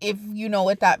 if you know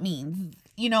what that means.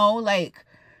 Like,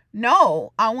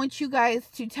 no, I want you guys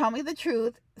to tell me the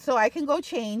truth so I can go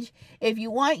change. If you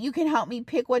want, you can help me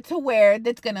pick what to wear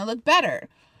that's going to look better.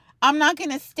 I'm not going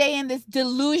to stay in this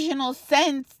delusional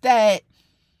sense that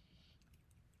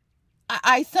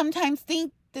I sometimes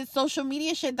think this social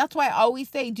media shit. That's why I always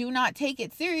say, do not take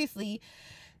it seriously.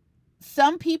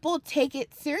 Some people take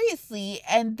it seriously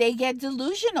and they get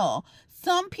delusional.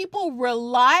 Some people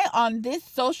rely on this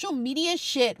social media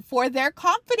shit for their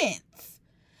confidence.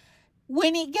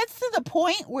 When it gets to the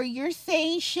point where you're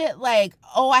saying shit like,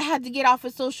 oh, I had to get off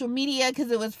of social media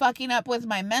because it was fucking up with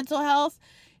my mental health,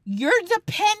 you're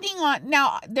depending on...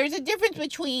 Now, there's a difference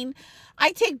between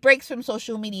I take breaks from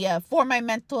social media for my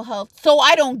mental health so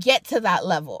I don't get to that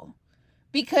level.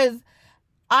 Because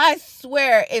I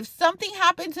swear, if something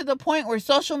happened to the point where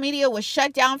social media was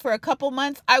shut down for a couple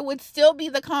months, I would still be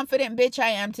the confident bitch I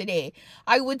am today.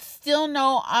 I would still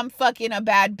know I'm fucking a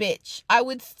bad bitch. I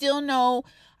would still know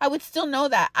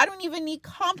that. I don't even need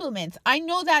compliments. I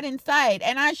know that inside.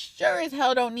 And I sure as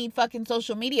hell don't need fucking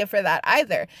social media for that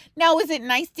either. Now, is it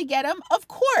nice to get them? Of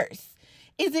course.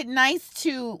 Is it nice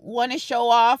to want to show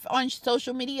off on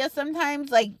social media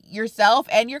sometimes, like yourself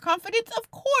and your confidence?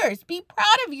 Of course. Be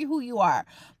proud of who you are.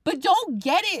 But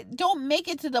don't make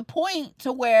it to the point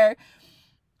to where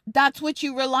that's what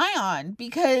you rely on,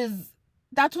 because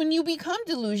that's when you become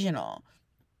delusional.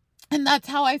 And that's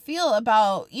how I feel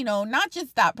about, not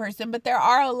just that person, but there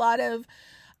are a lot of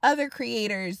other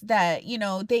creators that,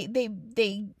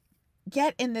 they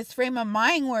get in this frame of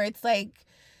mind where it's like,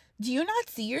 do you not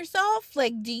see yourself?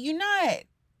 Like, do you not...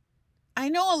 I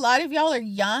know a lot of y'all are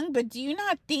young, but do you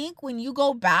not think when you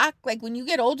go back, like when you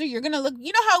get older, you're going to look...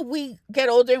 You know how we get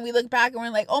older and we look back and we're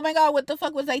like, oh my God, what the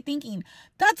fuck was I thinking?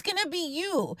 That's going to be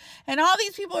you. And all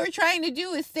these people are trying to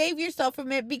do is save yourself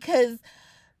from it, because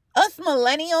us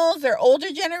millennials or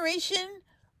older generation,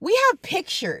 we have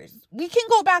pictures. We can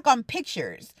go back on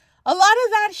pictures. A lot of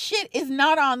that shit is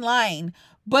not online.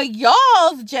 But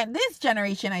this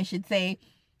generation, I should say,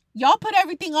 y'all put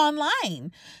everything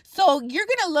online. So you're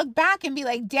going to look back and be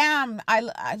like, damn,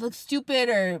 I look stupid,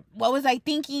 or what was I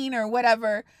thinking, or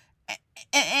whatever.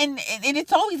 And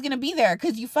it's always going to be there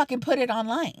because you fucking put it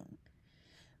online.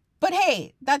 But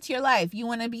hey, that's your life. You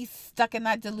want to be stuck in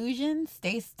that delusion?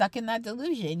 Stay stuck in that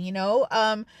delusion,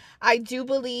 I do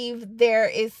believe there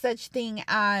is such thing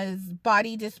as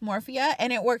body dysmorphia,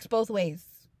 and it works both ways.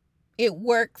 It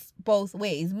works both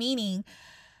ways, meaning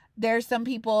there's some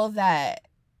people that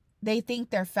they think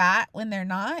they're fat when they're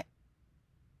not.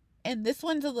 And this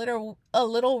one's a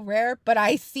little rare, but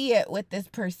I see it with this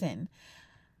person.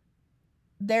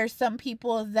 There's some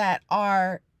people that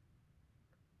are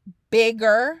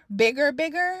bigger,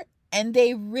 and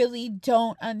they really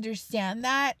don't understand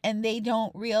that, and they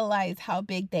don't realize how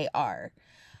big they are.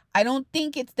 I don't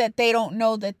think it's that they don't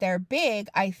know that they're big.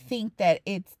 I think that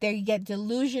it's they get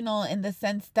delusional in the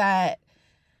sense that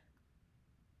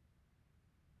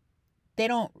they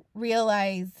don't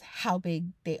realize how big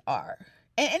they are.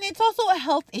 And it's also a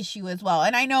health issue as well.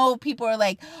 And I know people are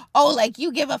like, oh, like,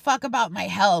 you give a fuck about my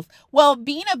health. Well,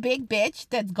 being a big bitch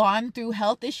that's gone through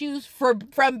health issues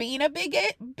from being a big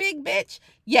bitch,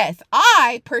 yes,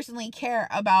 I personally care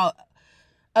about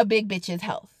a big bitch's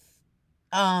health.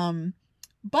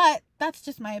 But that's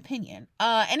just my opinion.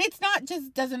 And it's not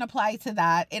just doesn't apply to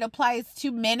that. It applies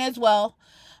to men as well.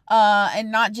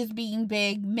 And not just being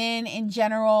big, men in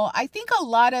general. I think a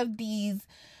lot of these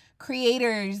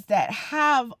creators that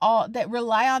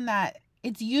rely on that,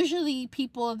 it's usually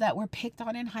people that were picked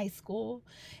on in high school.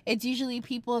 It's usually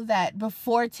people that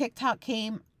before TikTok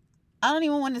came, I don't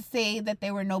even want to say that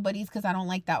they were nobodies because I don't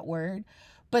like that word,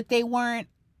 but they weren't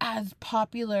as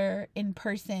popular in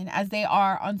person as they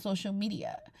are on social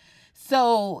media.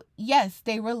 So yes,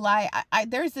 they rely.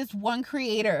 There's this one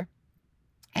creator,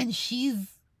 and she's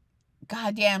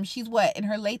what, in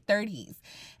her late 30s,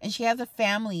 and she has a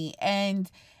family,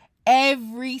 and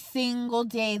Every single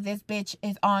day, this bitch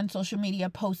is on social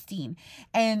media posting.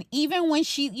 And even when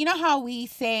she, you know how we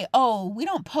say, oh, we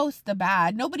don't post the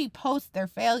bad, nobody posts their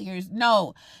failures.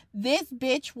 No, this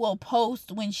bitch will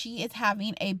post when she is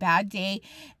having a bad day.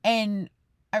 And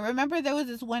I remember there was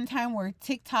this one time where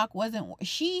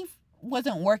she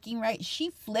wasn't working right. She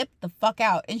flipped the fuck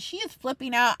out. And she is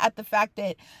flipping out at the fact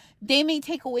that they may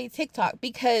take away TikTok,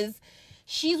 because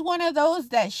she's one of those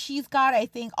that she's got, I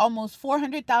think, almost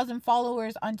 400,000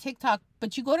 followers on TikTok,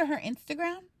 but you go to her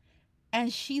Instagram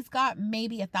and she's got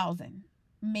maybe 1,000.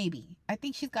 Maybe. I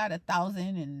think she's got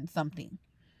 1,000 and something.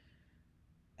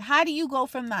 How do you go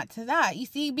from that to that? You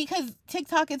see, because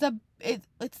TikTok is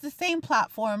it's the same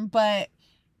platform, but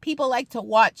people like to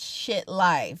watch shit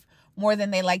live more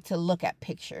than they like to look at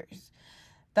pictures.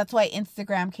 That's why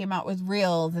Instagram came out with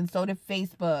Reels, and so did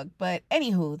Facebook. But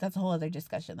anywho, that's a whole other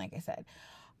discussion, like I said.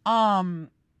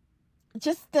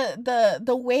 Just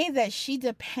the way that she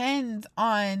depends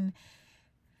on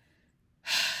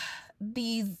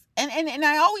these, and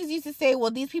I always used to say,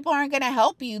 well, these people aren't going to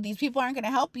help you. These people aren't going to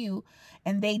help you.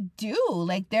 And they do.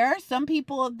 Like, there are some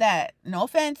people that, no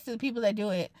offense to the people that do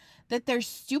it, that they're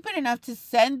stupid enough to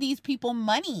send these people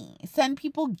money, send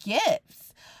people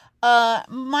gifts.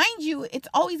 Mind you, it's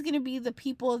always going to be the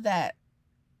people that,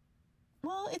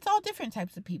 well, it's all different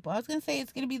types of people. I was going to say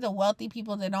it's going to be the wealthy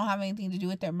people that don't have anything to do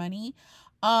with their money.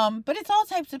 But it's all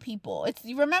types of people.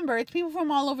 Remember, it's people from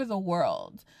all over the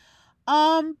world.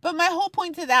 But my whole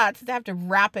point to that, since I have to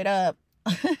wrap it up,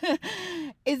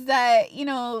 is that,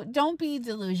 don't be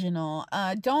delusional.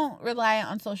 Don't rely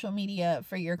on social media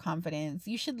for your confidence.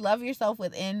 You should love yourself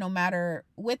within, no matter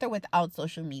with or without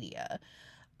social media.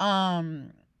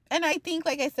 And I think,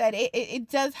 like I said, it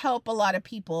does help a lot of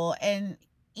people. And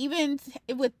even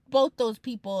with both those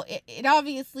people, it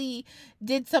obviously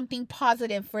did something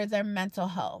positive for their mental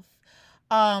health.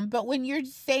 But when you're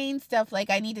saying stuff like,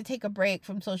 I need to take a break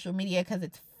from social media because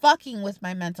it's fucking with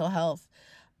my mental health,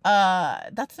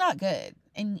 that's not good.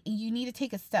 And you need to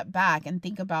take a step back and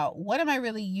think about, what am I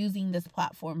really using this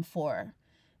platform for?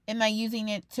 Am I using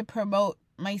it to promote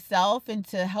myself and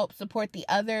to help support the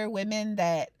other women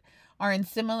that are in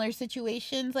similar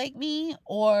situations like me,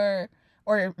 or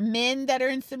men that are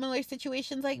in similar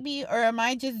situations like me? Or am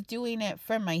I just doing it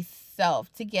for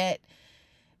myself, to get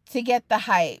the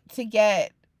hype, to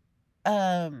get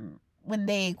when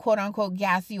they quote unquote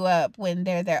gas you up when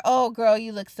they're there, oh girl,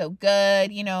 you look so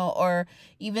good, or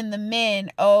even the men,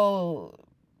 oh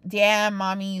damn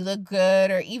mommy, you look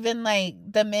good, or even like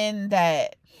the men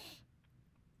that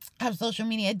have social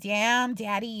media, damn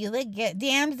daddy, you look good,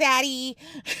 damn daddy,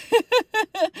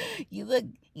 you look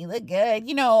good,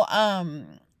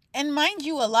 and mind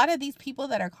you, a lot of these people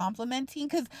that are complimenting,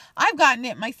 because I've gotten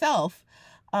it myself,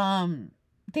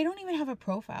 they don't even have a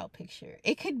profile picture.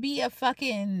 It could be a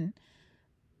fucking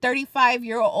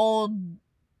 35-year-old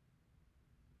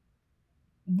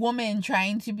woman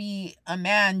trying to be a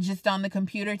man just on the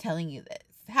computer telling you this.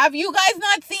 Have you guys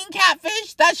not seen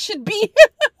Catfish? That should be...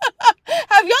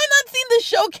 Have y'all not seen the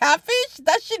show Catfish?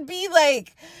 That should be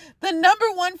like the number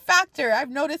one factor. I've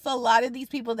noticed a lot of these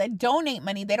people that donate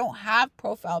money, they don't have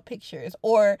profile pictures,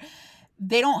 or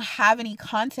they don't have any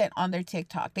content on their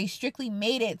TikTok. They strictly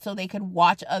made it so they could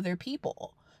watch other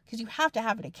people, because you have to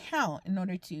have an account in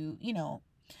order to,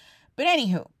 But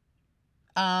anywho,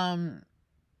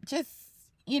 just,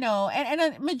 and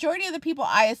a majority of the people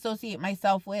I associate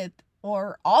myself with,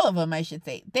 or all of them, I should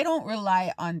say, they don't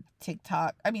rely on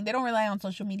TikTok. I mean, they don't rely on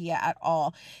social media at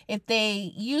all. If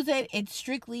they use it, it's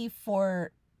strictly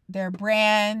for their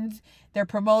brand. They're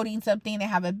promoting something. They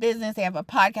have a business, they have a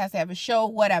podcast, they have a show,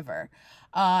 whatever.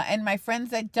 And my friends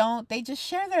that don't, they just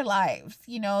share their lives.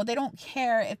 They don't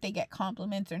care if they get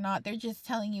compliments or not. They're just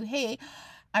telling you, hey,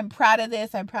 I'm proud of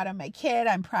this. I'm proud of my kid.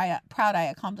 I'm proud I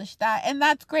accomplished that. And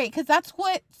that's great, because that's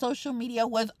what social media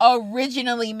was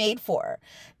originally made for.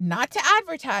 Not to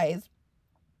advertise,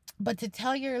 but to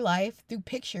tell your life through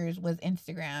pictures was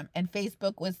Instagram. And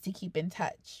Facebook was to keep in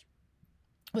touch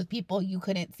with people you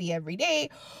couldn't see every day,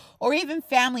 or even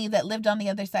family that lived on the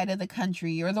other side of the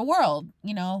country or the world,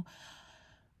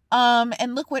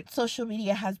 And look what social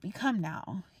media has become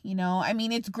now. I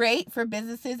mean, it's great for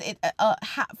businesses.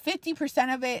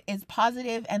 50% of it is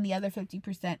positive and the other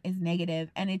 50% is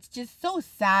negative. And it's just so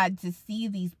sad to see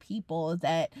these people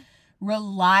that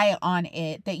rely on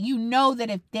it, that that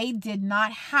if they did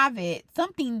not have it,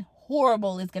 something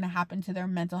horrible is going to happen to their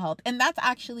mental health. And that's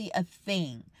actually a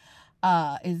thing,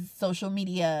 is social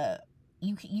media.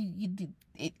 You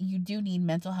do need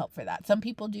mental help for that. Some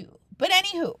people do. But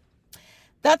anywho,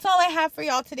 that's all I have for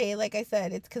y'all today. Like I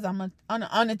said, it's because I'm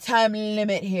on a time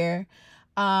limit here.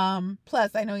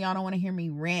 Plus I know y'all don't want to hear me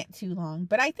rant too long,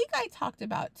 but I think I talked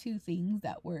about two things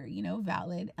that were,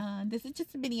 valid. This is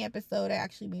just a mini episode. I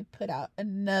actually may put out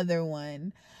another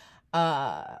one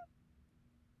uh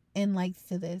in likes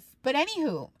to this. But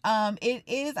anywho, it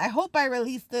is, I hope I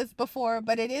released this before,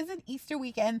 but it is an Easter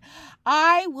weekend.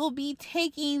 I will be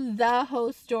taking the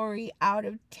host story out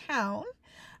of town.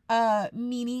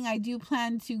 Meaning I do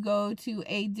plan to go to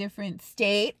a different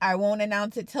state. I won't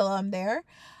announce it till I'm there.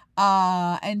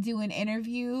 And do an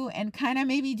interview and kind of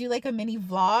maybe do like a mini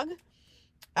vlog.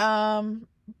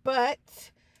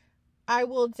 But I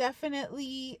will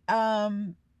definitely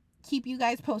keep you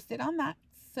guys posted on that.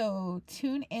 So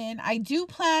tune in. I do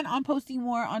plan on posting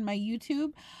more on my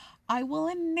YouTube. I will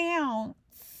announce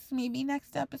maybe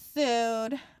next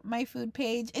episode my food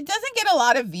page. It doesn't get a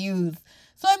lot of views.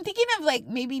 So I'm thinking of like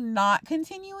maybe not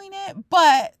continuing it,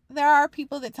 but there are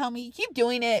people that tell me keep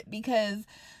doing it because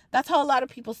that's how a lot of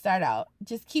people start out.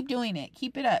 Just keep doing it.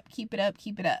 Keep it up. Keep it up.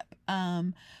 Keep it up.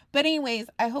 But anyways,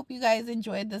 I hope you guys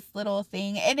enjoyed this little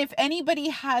thing. And if anybody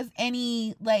has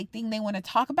any like thing they want to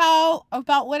talk about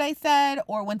what I said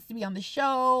or wants to be on the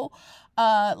show,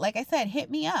 like I said, hit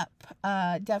me up.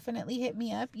 Definitely hit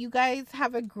me up. You guys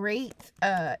have a great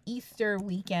Easter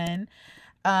weekend.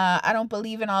 I don't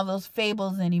believe in all those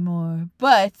fables anymore.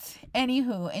 But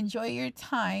anywho, enjoy your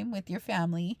time with your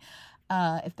family.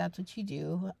 If that's what you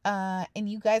do. And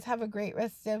you guys have a great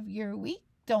rest of your week.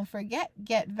 Don't forget,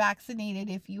 get vaccinated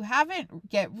if you haven't.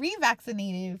 Get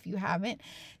revaccinated if you haven't.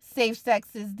 Safe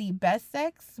sex is the best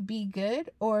sex. Be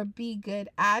good or be good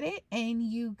at it. And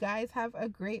you guys have a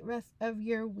great rest of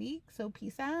your week. So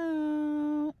peace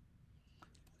out.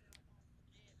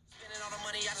 Spending all the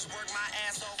money, I just work my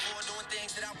ass off for doing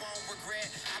things that I won't regret.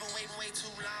 I've been waiting way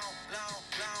too long, long,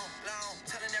 long, long.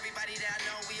 Telling everybody that I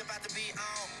know we about to be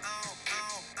on, on,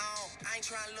 on, on. I ain't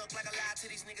trying to look like a lie to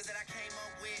these niggas that I came up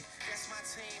with. That's my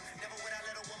team. Never would I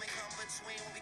let a woman come between when we